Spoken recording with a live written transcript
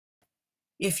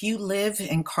If you live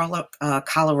in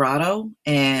Colorado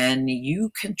and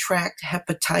you contract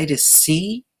hepatitis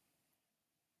C,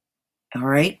 all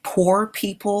right, poor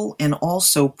people and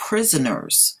also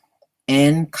prisoners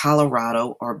in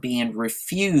Colorado are being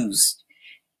refused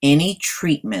any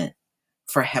treatment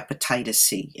for hepatitis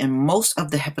C. And most of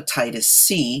the hepatitis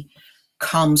C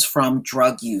comes from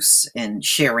drug use and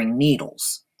sharing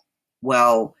needles.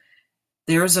 Well,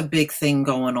 there's a big thing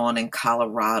going on in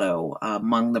Colorado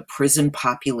among the prison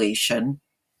population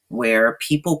where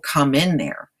people come in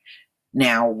there.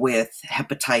 Now, with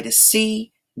hepatitis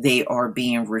C, they are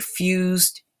being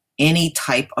refused any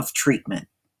type of treatment.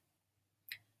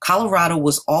 Colorado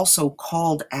was also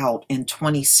called out in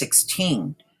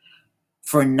 2016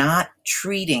 for not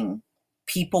treating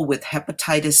people with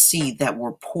hepatitis C that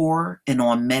were poor and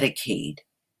on Medicaid.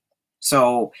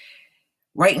 So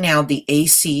right now, the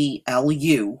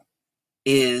ACLU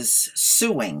is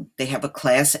suing. They have a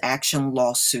class action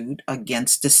lawsuit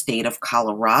against the state of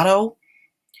Colorado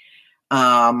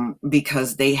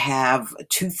because they have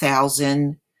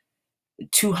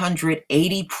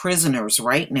 2,280 prisoners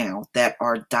right now that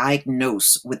are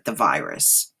diagnosed with the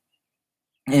virus,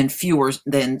 and fewer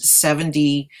than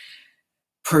 70%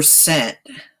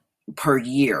 per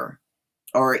year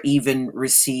are even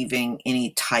receiving any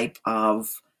type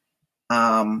of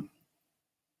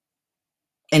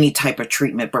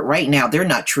treatment. But right now, they're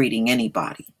not treating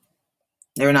anybody.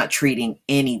 They're not treating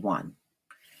anyone.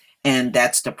 And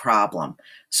that's the problem.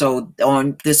 So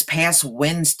on this past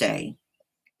Wednesday,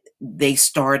 they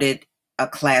started a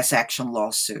class action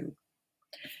lawsuit.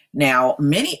 Now,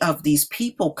 many of these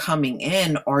people coming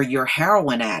in are your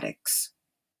heroin addicts,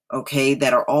 okay,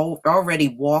 that are already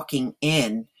walking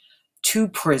in to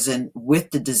prison with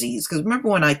the disease. Because remember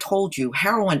when I told you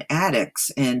heroin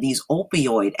addicts and these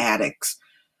opioid addicts,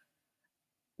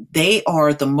 they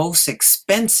are the most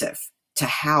expensive to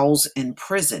house in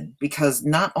prison, because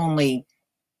not only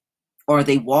are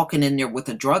they walking in there with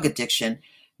a drug addiction,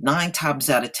 9 times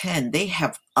out of 10, they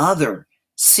have other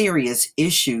serious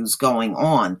issues going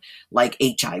on, like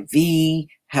HIV,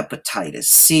 hepatitis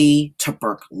C,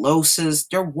 tuberculosis.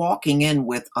 They're walking in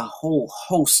with a whole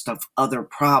host of other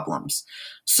problems.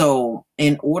 So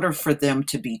in order for them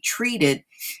to be treated,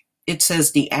 it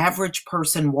says the average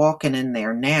person walking in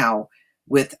there now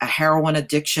with a heroin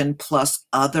addiction plus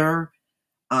other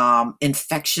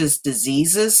infectious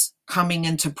diseases coming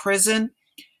into prison,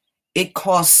 it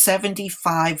costs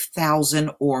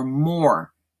 $75,000 or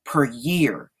more per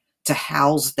year to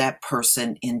house that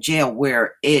person in jail,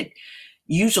 where it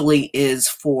usually is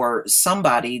for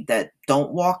somebody that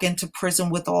don't walk into prison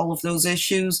with all of those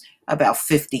issues, about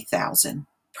 $50,000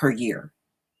 per year.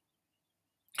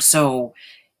 So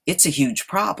it's a huge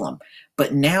problem.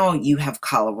 But now you have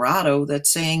Colorado that's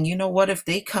saying, you know what, if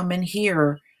they come in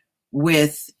here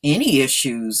with any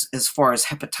issues as far as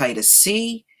hepatitis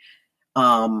C,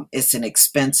 it's an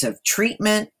expensive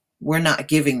treatment, we're not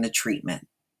giving the treatment.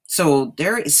 So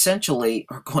they're essentially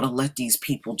are going to let these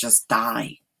people just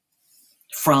die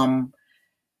from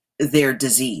their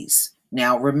disease.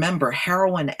 Now, remember,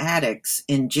 heroin addicts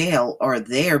in jail are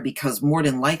there because more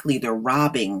than likely they're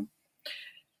robbing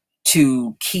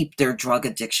to keep their drug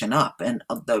addiction up. And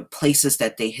the places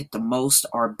that they hit the most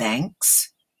are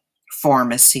banks,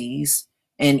 pharmacies,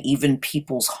 and even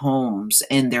people's homes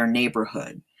in their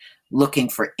neighborhood, looking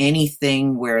for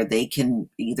anything where they can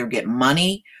either get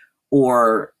money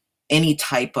or any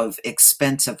type of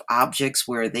expensive objects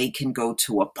where they can go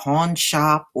to a pawn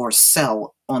shop or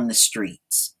sell on the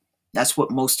streets. That's what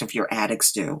most of your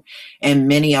addicts do. And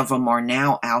many of them are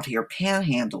now out here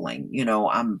panhandling. You know,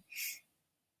 I'm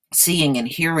seeing and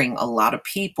hearing a lot of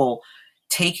people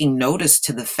taking notice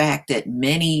to the fact that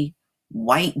many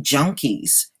white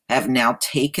junkies have now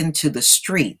taken to the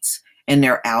streets and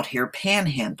they're out here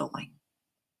panhandling.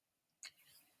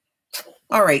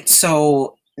 All right,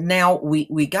 so now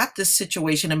we got this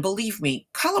situation, and believe me,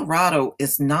 Colorado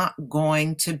is not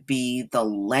going to be the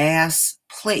last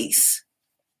place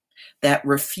that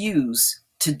refuse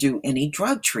to do any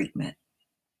drug treatment.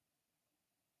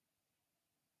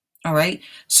 All right,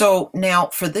 so now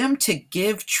for them to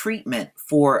give treatment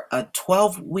for a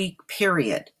 12-week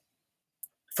period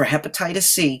for hepatitis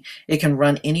C, it can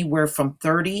run anywhere from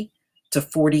 $30,000 to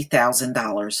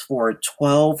 $40,000 for a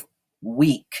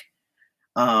 12-week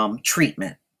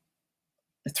treatment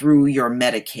through your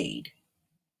Medicaid.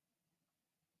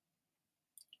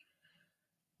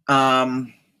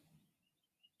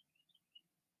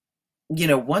 You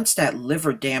know, once that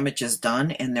liver damage is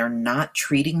done and they're not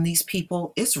treating these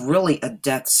people, it's really a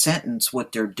death sentence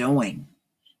what they're doing.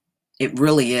 It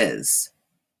really is.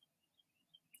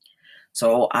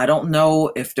 So I don't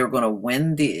know if they're going to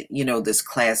win this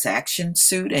class action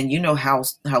suit. And you know how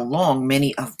long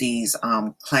many of these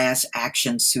class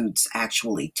action suits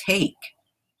actually take.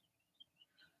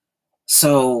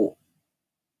 So,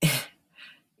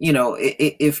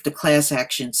 if the class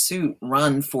action suit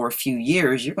run for a few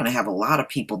years, you're going to have a lot of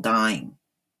people dying,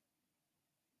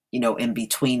 in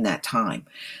between that time.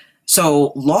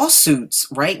 So lawsuits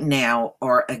right now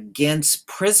are against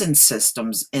prison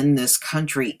systems in this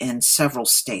country in several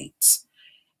states.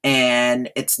 And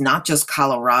it's not just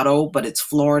Colorado, but it's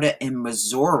Florida and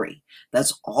Missouri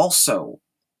that's also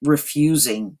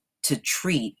refusing to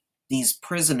treat these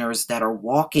prisoners that are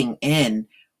walking in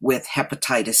with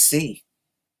hepatitis C,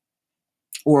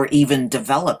 or even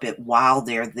develop it while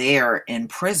they're there in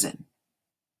prison.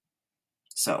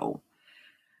 So,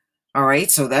 all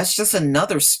right, so that's just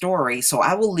another story. So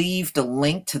I will leave the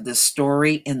link to this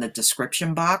story in the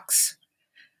description box.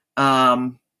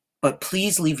 But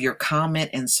please leave your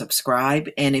comment and subscribe.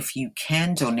 And if you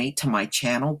can donate to my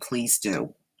channel, please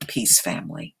do. Peace,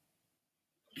 family.